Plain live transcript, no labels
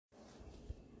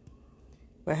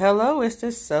Well, hello, it's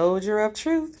the soldier of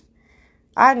truth.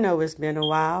 I know it's been a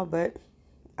while, but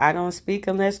I don't speak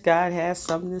unless God has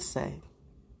something to say.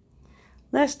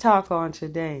 Let's talk on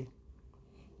today.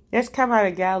 Let's come out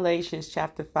of Galatians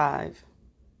chapter 5,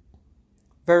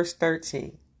 verse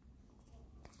 13.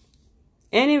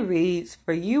 And it reads,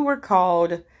 "For you were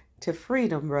called to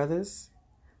freedom, brothers.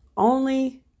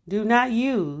 Only do not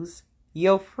use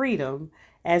your freedom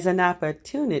as an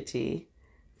opportunity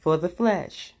for the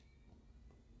flesh,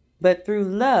 but through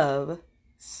love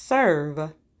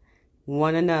serve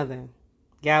one another."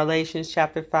 Galatians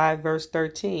chapter 5, verse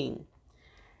 13.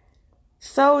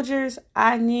 Soldiers,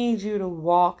 I need you to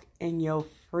walk in your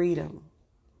freedom.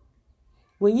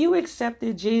 When you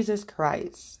accepted Jesus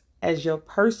Christ as your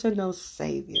personal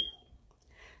Savior,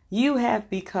 you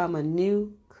have become a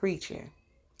new creature.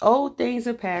 Old things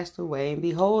have passed away, and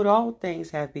behold, all things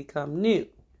have become new.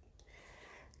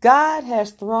 God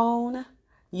has thrown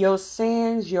your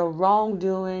sins, your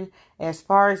wrongdoing, as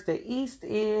far as the east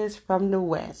is from the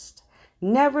west,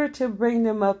 never to bring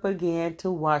them up again to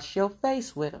wash your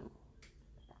face with them.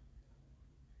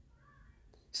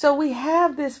 So we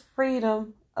have this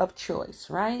freedom of choice,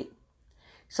 right?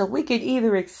 So we can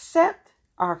either accept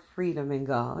our freedom in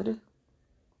God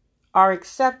or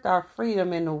accept our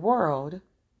freedom in the world,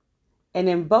 and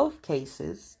in both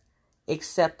cases,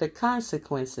 accept the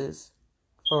consequences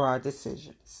for our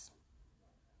decisions.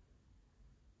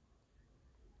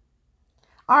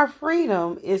 Our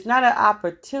freedom is not an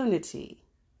opportunity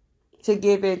to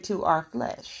give in to our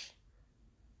flesh.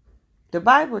 The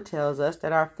Bible tells us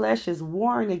that our flesh is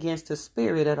warring against the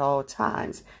spirit at all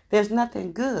times. There's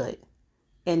nothing good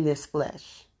in this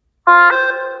flesh.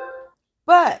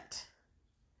 But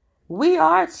we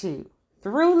are to,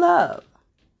 through love,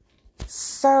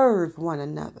 serve one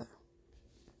another.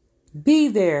 Be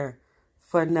there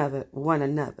for one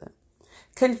another.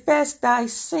 Confess thy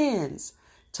sins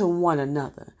to one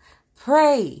another.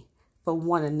 Pray for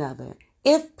one another.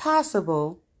 If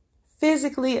possible,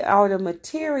 physically or the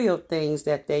material things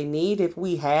that they need, if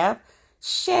we have,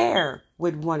 share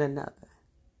with one another.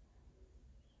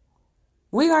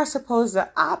 We are supposed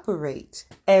to operate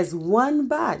as one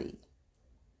body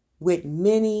with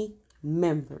many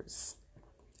members.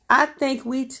 I think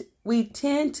we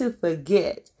tend to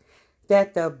forget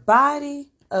that the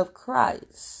body of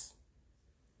Christ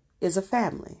is a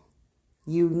family,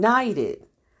 united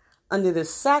under the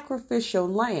sacrificial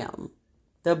lamb,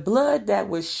 the blood that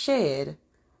was shed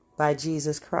by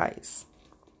Jesus Christ.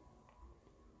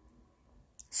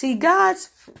 See, God's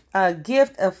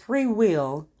gift of free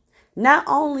will not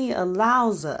only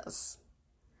allows us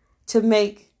to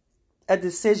make a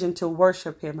decision to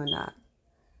worship Him or not,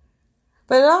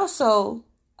 but it also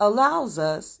allows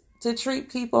us to treat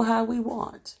people how we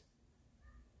want.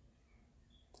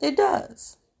 It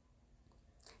does.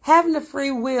 Having a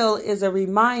free will is a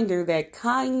reminder that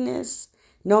kindness,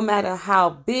 no matter how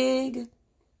big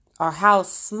or how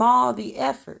small the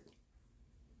effort,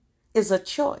 is a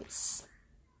choice.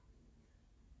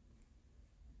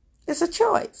 It's a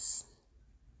choice.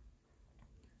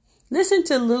 Listen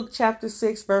to Luke chapter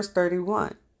 6, verse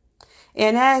 31.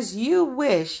 "And as you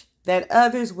wish that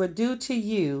others would do to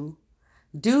you,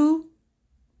 do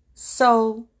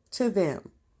so to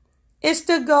them." It's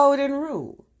the golden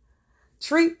rule.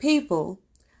 Treat people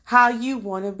how you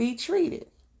want to be treated.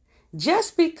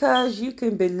 Just because you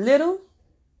can belittle,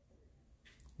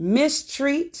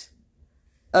 mistreat,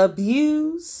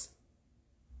 abuse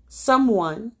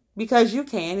someone, because you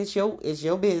can, it's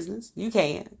your business, you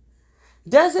can,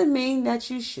 doesn't mean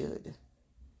that you should.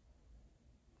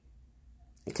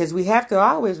 Because we have to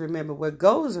always remember what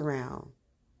goes around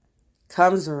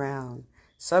comes around.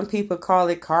 Some people call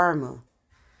it karma.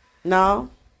 No,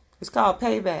 it's called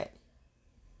payback.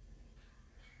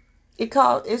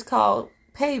 It's called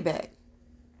payback.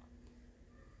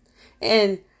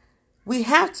 And we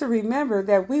have to remember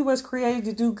that we was created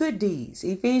to do good deeds.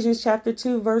 Ephesians chapter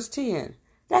 2, verse 10.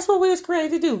 That's what we was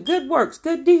created to do. Good works,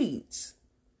 good deeds.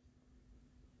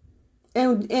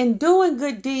 And doing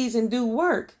good deeds and do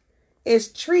work is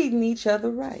treating each other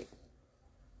right.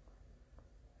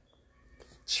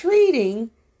 Treating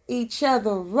each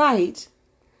other right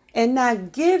and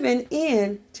not giving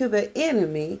in to the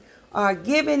enemy or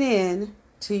giving in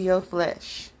to your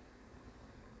flesh.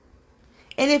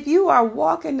 And if you are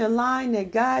walking the line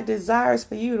that God desires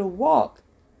for you to walk,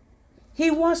 He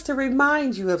wants to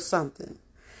remind you of something.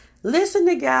 Listen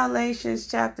to Galatians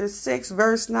chapter 6,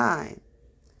 verse 9.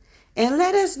 "And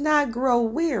let us not grow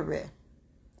weary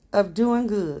of doing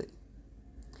good,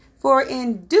 for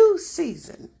in due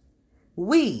season,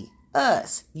 we,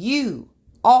 us, you,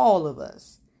 all of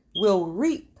us, will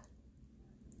reap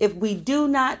if we do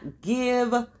not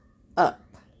give up.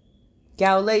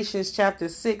 Galatians chapter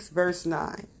 6, verse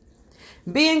 9.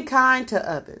 Being kind to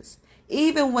others,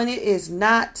 even when it is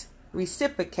not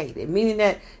reciprocated, meaning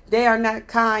that they are not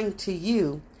kind to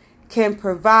you, can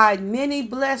provide many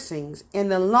blessings in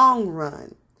the long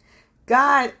run.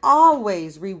 God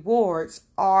always rewards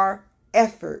our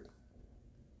effort.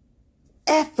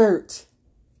 Effort.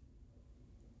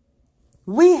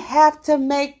 We have to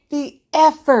make the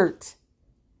effort.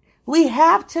 We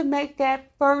have to make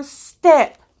that first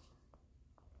step.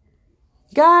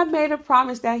 God made a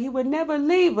promise that he would never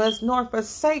leave us nor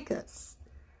forsake us.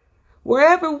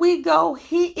 Wherever we go,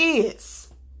 he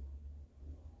is.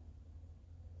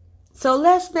 So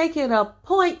let's make it a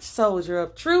point, soldier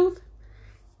of truth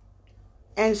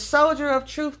and soldier of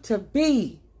truth to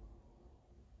be,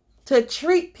 to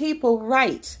treat people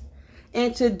right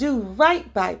and to do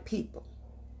right by people,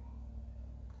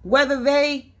 whether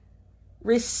they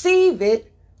receive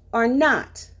it or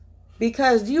not,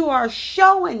 because you are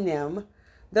showing them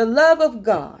the love of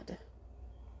God,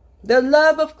 the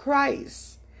love of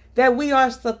Christ that we are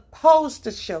supposed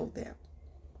to show them.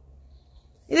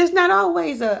 It is not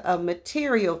always a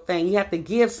material thing. You have to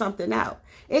give something out.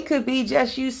 It could be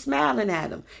just you smiling at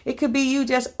them. It could be you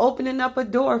just opening up a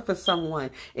door for someone.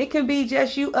 It could be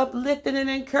just you uplifting and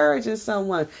encouraging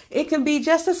someone. It can be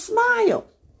just a smile.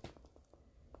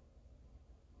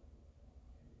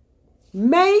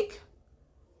 Make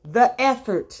the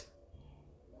effort,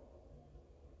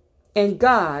 and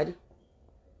God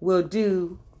will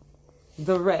do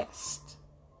the rest.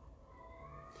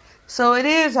 So it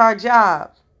is our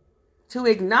job to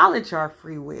acknowledge our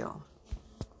free will.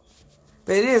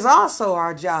 But it is also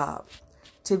our job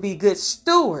to be good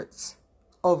stewards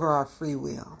over our free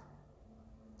will.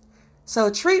 So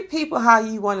treat people how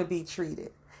you want to be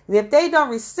treated. And if they don't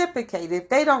reciprocate, if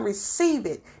they don't receive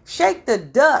it, shake the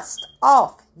dust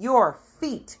off your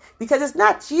feet. Because it's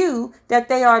not you that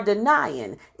they are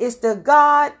denying. It's the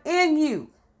God in you.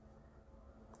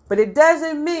 But it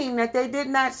doesn't mean that they did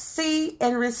not see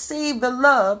and receive the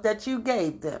love that you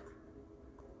gave them.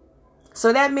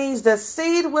 So that means the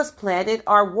seed was planted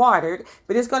or watered,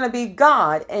 but it's going to be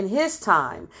God and his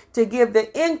time to give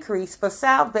the increase for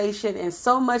salvation and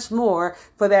so much more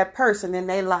for that person in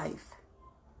their life.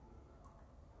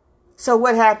 So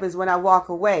what happens when I walk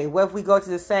away? What if we go to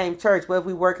the same church? What if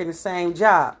we work in the same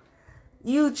job?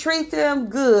 You treat them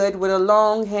good with a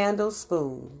long handled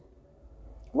spoon.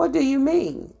 What do you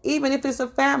mean? Even if it's a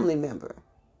family member.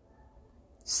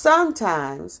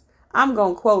 Sometimes, I'm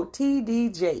going to quote T.D.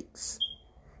 Jakes,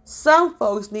 some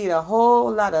folks need a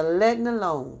whole lot of letting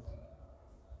alone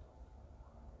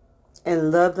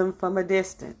and love them from a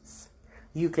distance.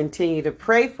 You continue to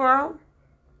pray for them.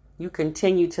 You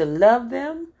continue to love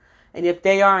them. And if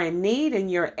they are in need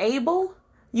and you're able,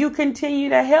 you continue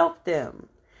to help them.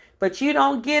 But you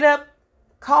don't get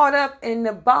caught up in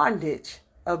the bondage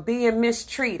of being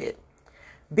mistreated,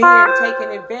 being taken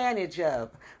advantage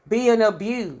of, being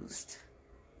abused.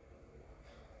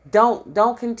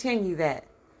 Don't continue that.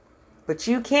 But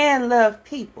you can love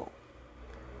people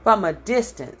from a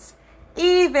distance,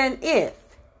 even if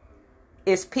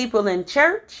it's people in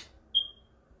church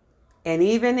and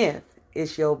even if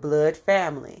it's your blood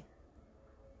family.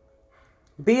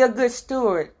 Be a good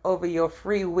steward over your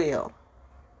free will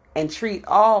and treat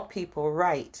all people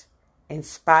right in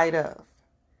spite of.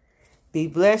 Be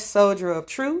blessed, soldier of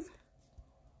truth.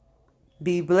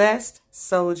 Be blessed,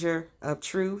 soldier of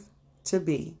truth to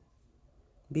be.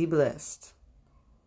 Be blessed.